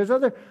Christians. There's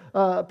other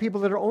people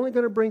that are only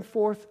going to bring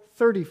forth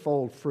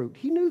 30-fold fruit.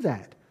 He knew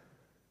that.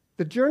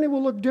 The journey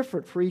will look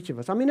different for each of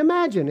us. I mean,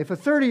 imagine if a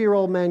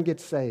 30-year-old man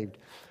gets saved.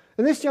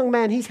 And this young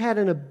man, he's had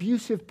an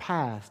abusive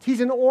past.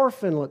 He's an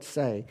orphan, let's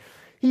say.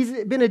 He's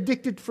been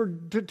addicted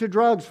to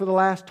drugs for the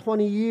last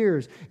 20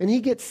 years, and he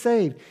gets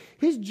saved.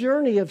 His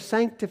journey of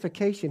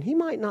sanctification, he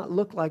might not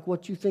look like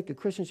what you think a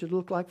Christian should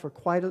look like for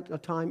quite a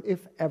time,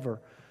 if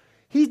ever.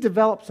 He's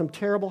developed some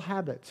terrible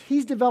habits.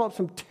 He's developed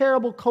some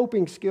terrible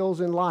coping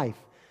skills in life.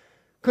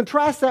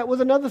 Contrast that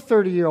with another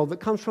 30-year-old that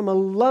comes from a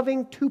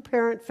loving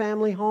two-parent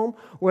family home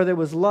where there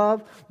was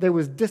love, there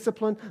was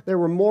discipline, there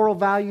were moral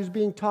values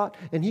being taught,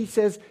 and he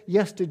says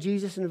yes to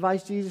Jesus and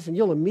invites Jesus, and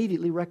you'll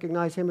immediately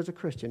recognize him as a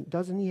Christian.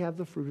 Doesn't he have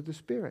the fruit of the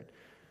Spirit?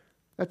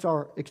 That's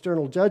our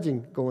external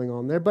judging going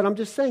on there. But I'm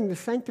just saying the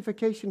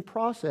sanctification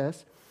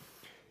process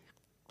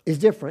is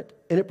different,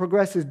 and it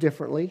progresses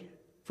differently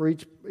for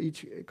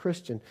each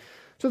Christian.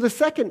 So the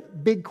second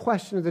big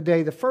question of the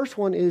day, the first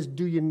one is,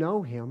 do you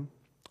know Him?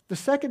 The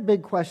second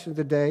big question of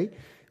the day,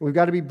 and we've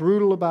got to be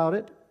brutal about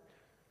it,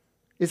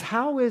 is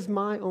how is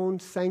my own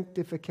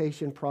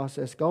sanctification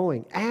process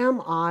going?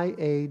 Am I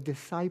a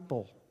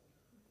disciple?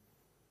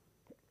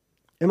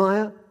 Am I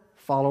a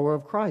follower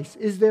of Christ?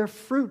 Is there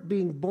fruit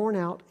being borne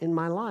out in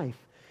my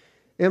life?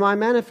 Am I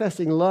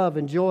manifesting love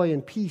and joy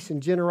and peace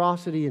and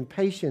generosity and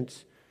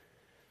patience?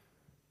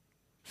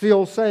 It's the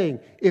old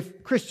saying,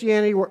 if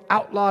Christianity were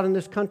outlawed in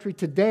this country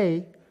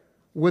today,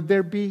 would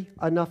there be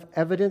enough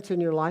evidence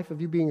in your life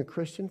of you being a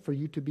Christian for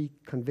you to be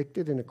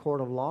convicted in a court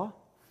of law?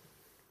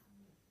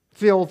 It's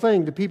the old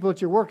thing. The people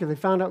at your work, if they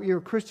found out you're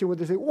a Christian, would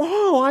they say,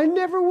 whoa, I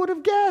never would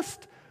have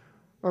guessed?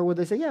 Or would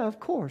they say, yeah, of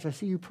course, I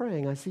see you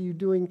praying. I see you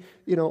doing,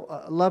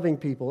 loving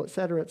people,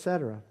 etc.,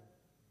 etc.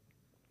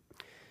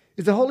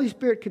 Is the Holy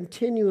Spirit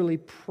continually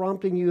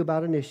prompting you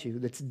about an issue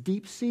that's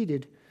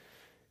deep-seated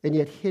and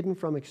yet hidden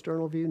from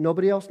external view?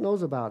 Nobody else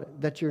knows about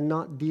it, that you're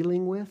not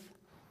dealing with?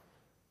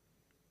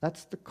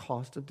 That's the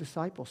cost of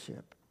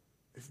discipleship,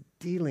 is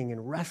dealing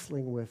and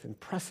wrestling with and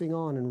pressing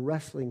on and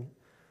wrestling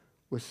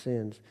with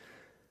sins.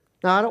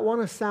 Now, I don't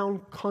want to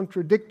sound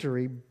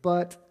contradictory,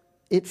 but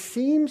it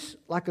seems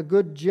like a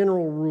good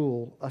general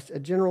rule, a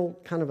general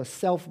kind of a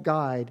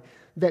self-guide,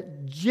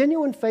 that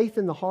genuine faith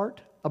in the heart,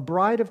 a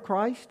bride of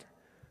Christ,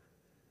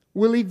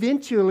 will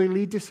eventually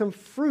lead to some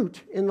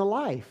fruit in the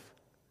life.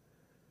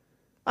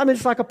 I mean,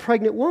 it's like a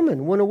pregnant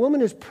woman. When a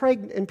woman is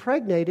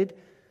impregnated,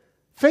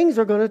 things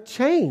are going to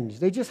change.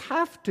 They just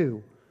have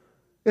to.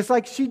 It's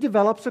like she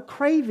develops a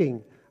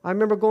craving. I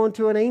remember going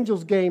to an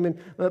Angels game, and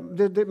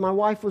my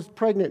wife was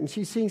pregnant, and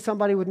she's seeing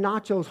somebody with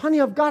nachos.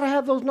 Honey, I've got to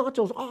have those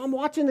nachos. Oh, I'm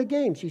watching the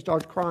game. She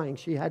starts crying.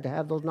 She had to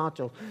have those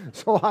nachos.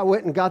 So I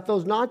went and got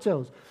those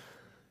nachos.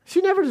 She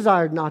never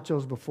desired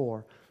nachos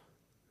before.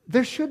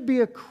 There should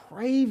be a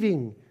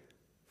craving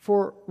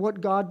for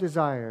what God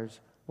desires.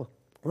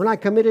 When I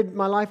committed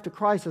my life to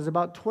Christ, I was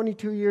about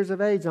 22 years of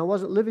age, and I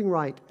wasn't living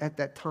right at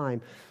that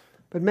time.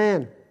 But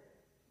man,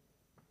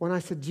 when I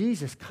said,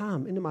 Jesus,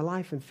 come into my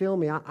life and fill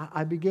me,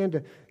 I began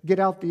to get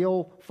out the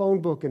old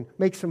phone book and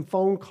make some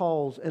phone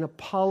calls and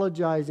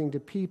apologizing to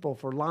people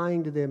for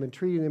lying to them and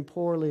treating them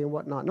poorly and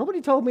whatnot.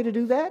 Nobody told me to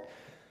do that.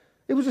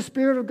 It was the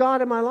Spirit of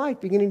God in my life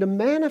beginning to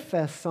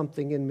manifest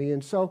something in me.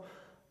 And so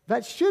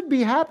that should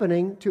be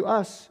happening to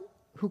us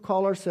who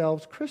call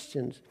ourselves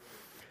Christians.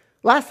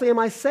 Lastly, am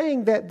I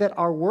saying that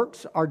our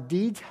works, our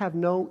deeds have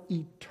no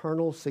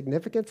eternal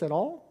significance at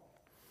all?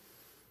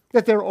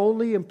 That they're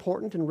only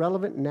important and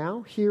relevant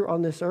now, here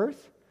on this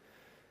earth,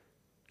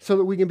 so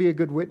that we can be a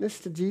good witness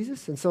to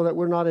Jesus and so that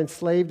we're not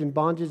enslaved in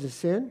bondage to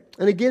sin?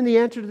 And again, the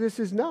answer to this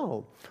is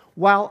no.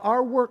 while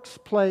our works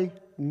play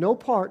no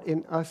part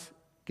in us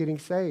getting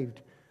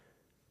saved,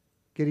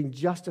 getting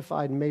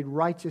justified and made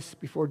righteous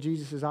before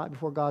Jesus' eye,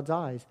 before God's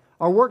eyes.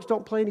 Our works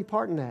don't play any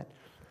part in that.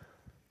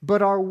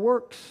 But our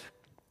works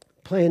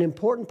play an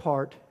important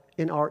part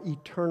in our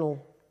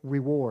eternal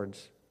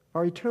rewards.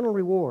 Our eternal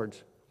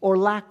rewards, or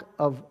lack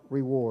of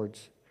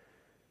rewards.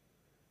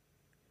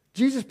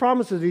 Jesus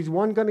promises He's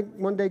one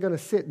day going to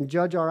sit and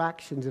judge our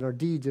actions and our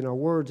deeds and our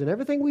words and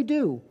everything we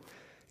do.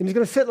 And He's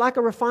going to sit like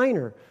a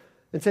refiner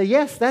and say,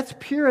 yes, that's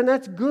pure and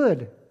that's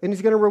good. And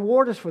He's going to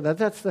reward us for that.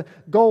 That's the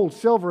gold,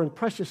 silver, and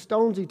precious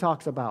stones He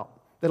talks about.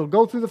 That'll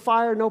go through the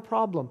fire, no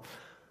problem.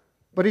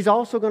 But He's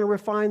also going to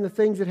refine the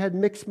things that had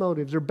mixed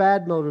motives or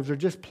bad motives or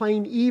just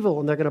plain evil,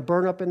 and they're going to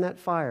burn up in that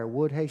fire,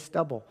 wood, hay,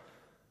 stubble.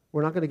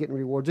 We're not going to get any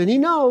rewards. And He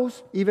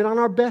knows, even on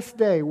our best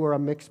day, we're a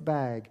mixed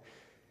bag.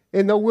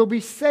 And though we'll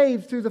be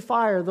saved through the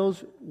fire,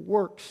 those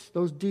works,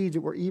 those deeds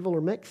that were evil or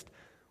mixed,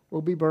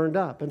 will be burned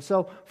up. And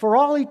so for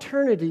all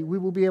eternity, we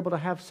will be able to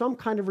have some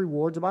kind of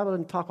rewards. The Bible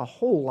doesn't talk a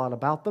whole lot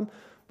about them,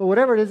 but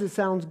whatever it is, it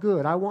sounds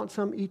good. I want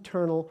some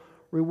eternal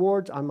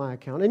rewards on my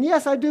account. And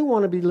yes, I do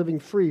want to be living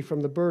free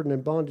from the burden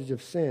and bondage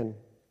of sin.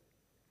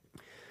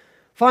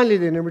 Finally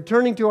then, in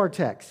returning to our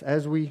text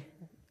as we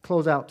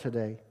close out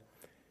today,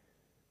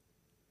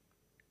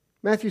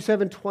 Matthew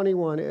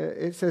 7:21,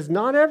 it says,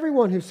 not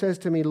everyone who says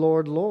to me,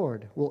 Lord,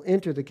 Lord, will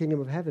enter the kingdom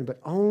of heaven,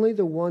 but only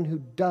the one who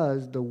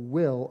does the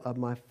will of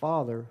my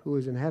Father who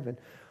is in heaven.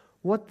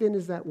 What then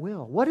is that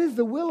will? What is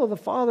the will of the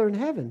Father in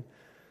heaven?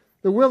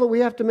 The will that we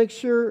have to make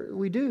sure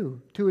we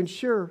do to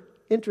ensure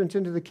entrance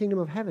into the kingdom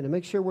of heaven, to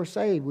make sure we're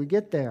saved, we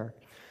get there.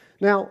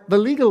 Now, the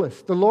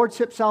legalist, the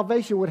Lordship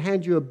Salvation, would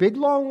hand you a big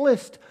long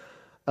list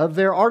of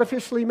their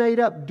artificially made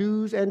up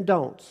do's and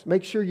don'ts.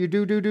 Make sure you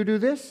do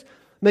this.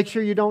 Make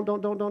sure you don't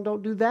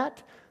do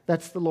that.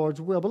 That's the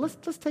Lord's will. But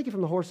let's take it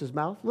from the horse's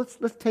mouth.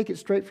 Let's take it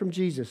straight from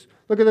Jesus.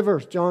 Look at the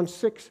verse, John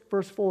 6,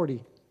 verse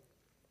 40.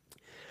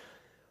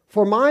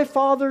 For my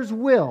Father's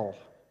will,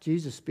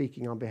 Jesus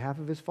speaking on behalf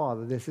of His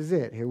Father, this is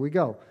it, here we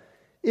go,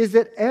 is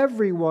that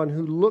everyone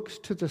who looks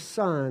to the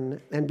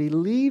Son and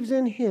believes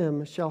in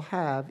Him shall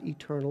have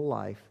eternal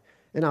life,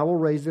 and I will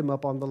raise them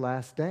up on the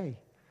last day.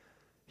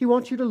 He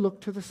wants you to look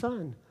to the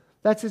Son.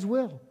 That's His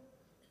will.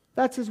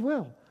 That's His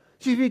will.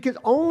 See, because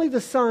only the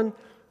Son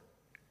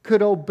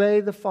could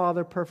obey the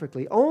Father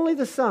perfectly. Only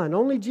the Son,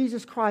 only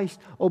Jesus Christ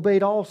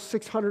obeyed all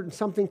 600 and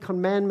something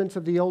commandments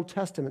of the Old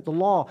Testament, the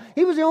law.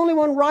 He was the only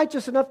one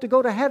righteous enough to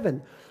go to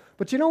heaven.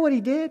 But you know what He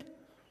did?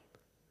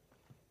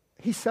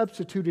 He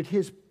substituted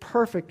His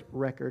perfect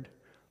record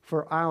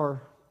for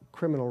our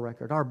criminal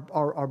record,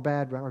 our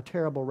bad, our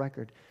terrible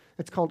record.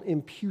 It's called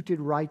imputed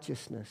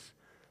righteousness.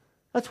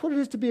 That's what it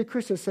is to be a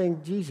Christian,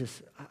 saying,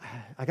 Jesus,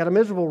 I got a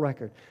miserable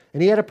record,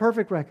 and He had a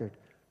perfect record.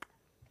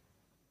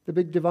 The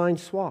big divine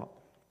swap.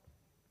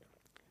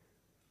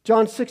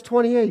 John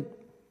 6:28.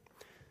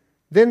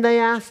 Then they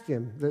asked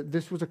Him,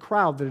 this was a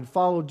crowd that had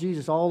followed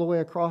Jesus all the way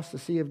across the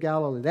Sea of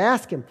Galilee. They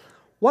asked Him,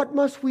 what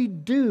must we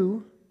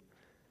do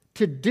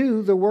to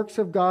do the works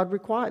of God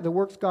the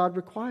works God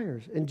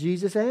requires? And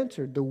Jesus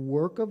answered, the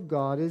work of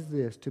God is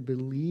this, to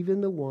believe in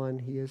the one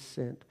He has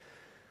sent.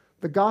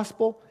 The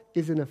gospel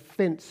is an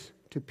offense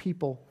to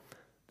people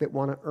that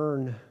want to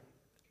earn,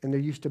 and they're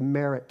used to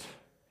merit.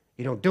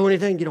 You don't do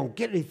anything, you don't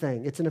get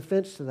anything. It's an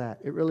offense to that.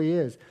 It really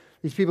is.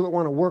 These people that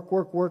want to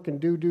work, and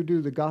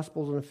do, the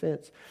gospel's an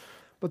offense.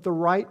 But the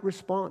right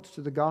response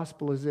to the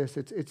gospel is this.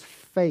 It's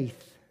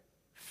faith.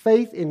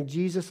 Faith in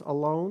Jesus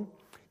alone,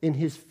 in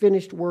His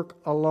finished work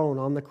alone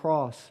on the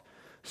cross,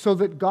 so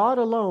that God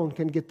alone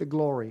can get the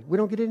glory. We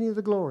don't get any of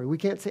the glory. We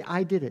can't say,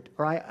 I did it,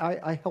 or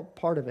I helped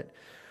part of it.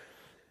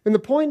 And the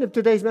point of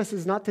today's message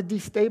is not to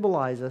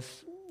destabilize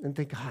us and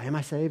think, am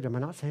I saved? Am I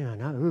not saved?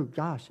 No, ooh,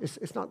 gosh.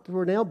 It's not that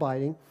we're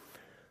nail-biting,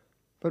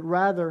 but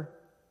rather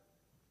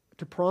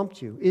to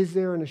prompt you. Is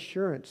there an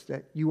assurance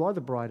that you are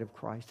the bride of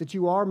Christ, that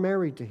you are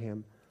married to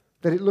Him,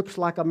 that it looks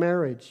like a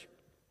marriage?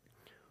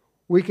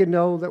 We can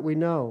know that we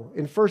know.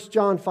 In 1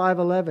 John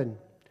 5:11,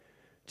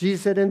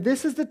 Jesus said, and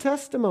this is the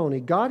testimony.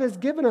 God has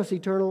given us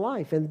eternal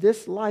life, and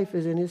this life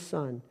is in His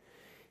Son.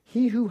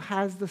 He who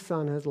has the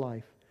Son has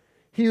life.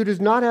 He who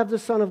does not have the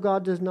Son of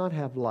God does not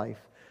have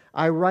life.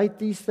 I write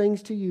these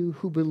things to you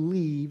who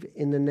believe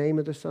in the name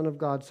of the Son of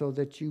God, so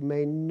that you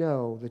may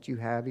know that you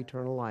have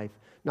eternal life.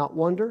 Not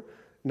wonder,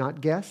 not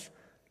guess,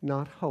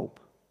 not hope.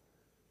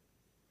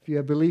 If you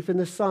have belief in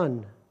the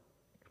Son.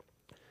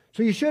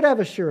 So you should have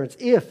assurance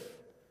if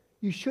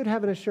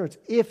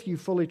you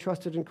fully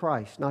trusted in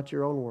Christ, not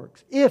your own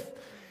works. If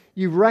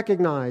you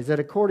recognize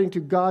that according to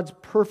God's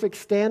perfect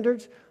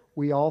standards,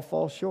 we all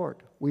fall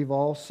short. We've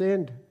all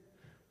sinned.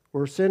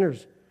 We're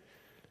sinners.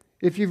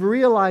 If you've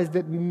realized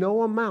that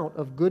no amount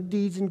of good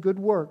deeds and good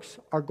works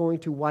are going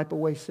to wipe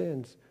away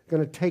sins,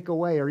 going to take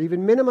away or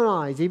even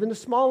minimize even the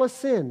smallest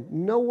sin,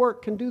 no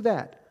work can do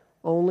that.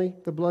 Only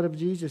the blood of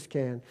Jesus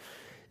can.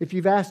 If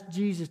you've asked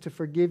Jesus to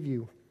forgive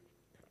you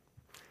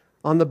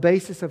on the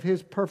basis of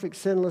His perfect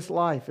sinless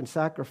life and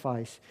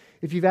sacrifice,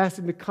 if you've asked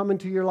Him to come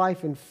into your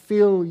life and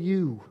fill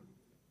you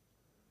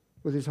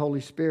with His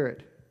Holy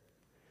Spirit,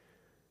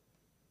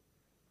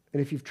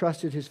 And if you've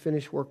trusted his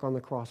finished work on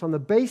the cross, on the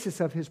basis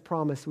of his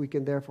promise, we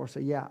can therefore say,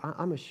 yeah,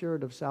 I'm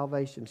assured of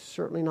salvation,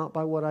 certainly not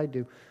by what I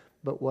do,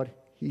 but what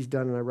he's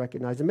done, and I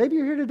recognize. And maybe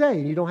you're here today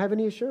and you don't have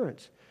any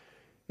assurance.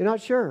 You're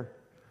not sure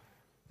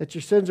that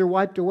your sins are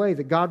wiped away,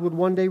 that God would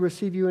one day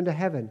receive you into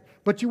heaven.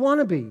 But you want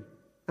to be.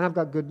 And I've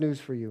got good news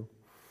for you.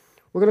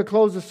 We're going to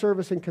close the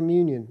service in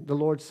communion, the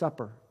Lord's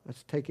Supper.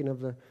 That's taking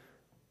of the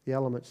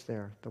elements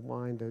there, the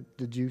wine,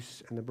 the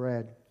juice, and the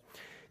bread.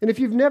 And if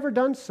you've never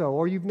done so,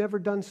 or you've never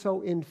done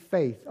so in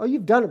faith, or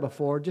you've done it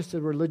before, just a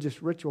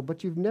religious ritual,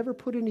 but you've never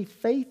put any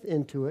faith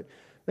into it,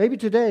 maybe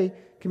today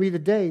can be the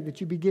day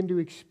that you begin to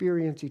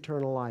experience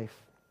eternal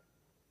life.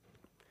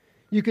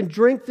 You can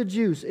drink the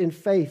juice in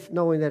faith,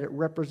 knowing that it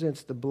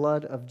represents the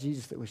blood of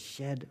Jesus that was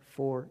shed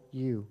for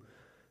you,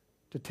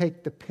 to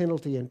take the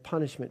penalty and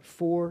punishment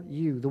for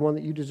you, the one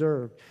that you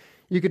deserved.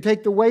 You can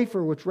take the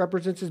wafer, which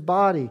represents his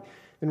body,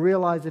 and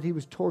realize that he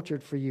was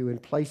tortured for you in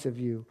place of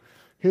you.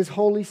 His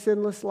holy,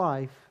 sinless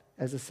life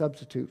as a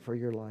substitute for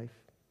your life.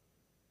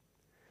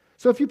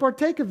 So if you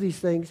partake of these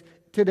things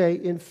today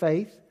in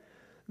faith,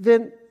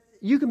 then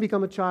you can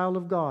become a child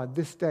of God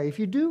this day. If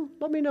you do,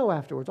 let me know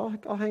afterwards.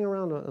 I'll hang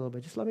around a little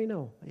bit. Just let me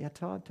know. Yeah,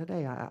 Todd,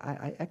 today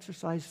I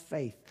exercised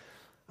faith.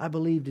 I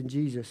believed in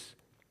Jesus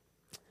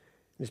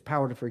and his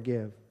power to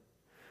forgive.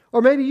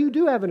 Or maybe you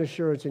do have an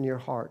assurance in your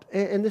heart,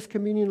 and this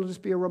communion will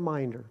just be a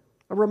reminder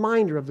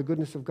of the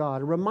goodness of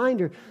God, a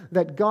reminder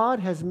that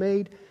God has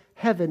made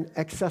heaven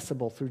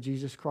accessible through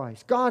Jesus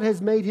Christ. God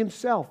has made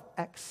himself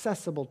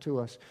accessible to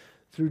us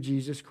through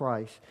Jesus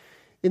Christ.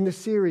 In the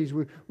series,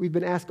 we've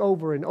been asked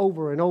over and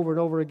over and over and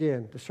over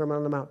again, the Sermon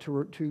on the Mount,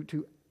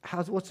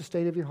 what's the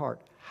state of your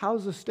heart?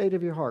 How's the state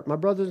of your heart? My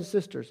brothers and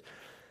sisters,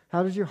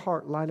 how does your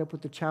heart line up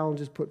with the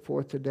challenges put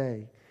forth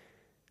today?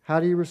 How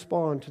do you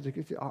respond to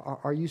the...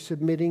 Are you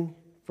submitting,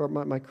 for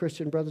my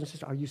Christian brothers and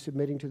sisters, are you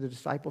submitting to the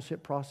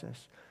discipleship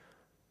process?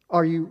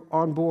 Are you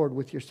on board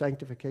with your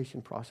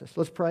sanctification process?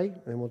 Let's pray,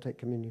 and then we'll take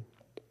communion.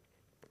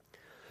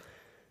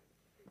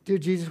 Dear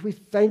Jesus, we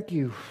thank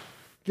you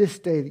this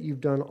day that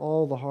you've done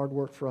all the hard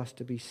work for us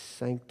to be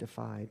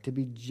sanctified, to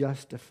be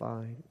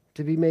justified,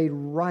 to be made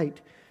right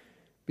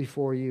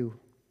before you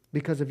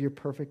because of your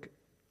perfect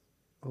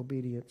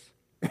obedience.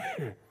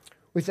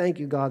 We thank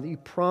you, God, that you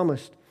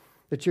promised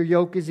that your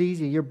yoke is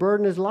easy, your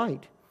burden is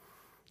light.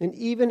 And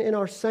even in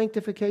our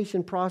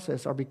sanctification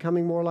process, our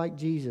becoming more like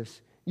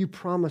Jesus, you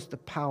promised the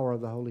power of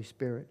the Holy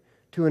Spirit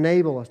to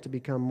enable us to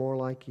become more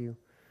like you.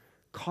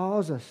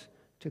 Cause us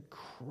to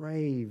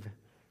crave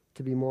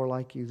to be more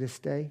like you this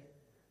day,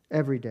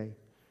 every day.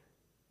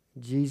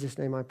 In Jesus'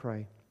 name I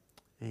pray.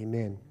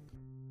 Amen.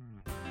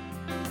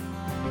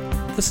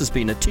 This has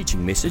been a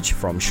teaching message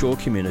from Shore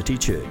Community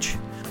Church.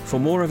 For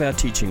more of our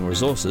teaching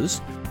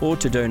resources, or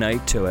to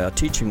donate to our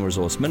teaching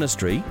resource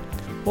ministry,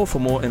 or for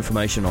more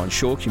information on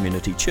Shore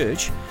Community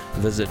Church,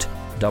 visit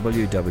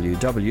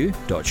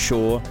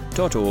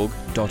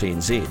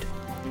www.shore.org.nz.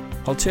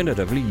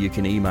 Alternatively, you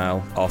can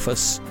email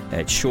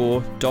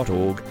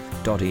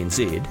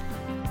office@shore.org.nz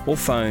or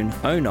phone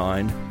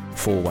 09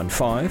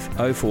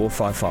 415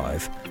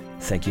 0455.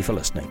 Thank you for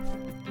listening.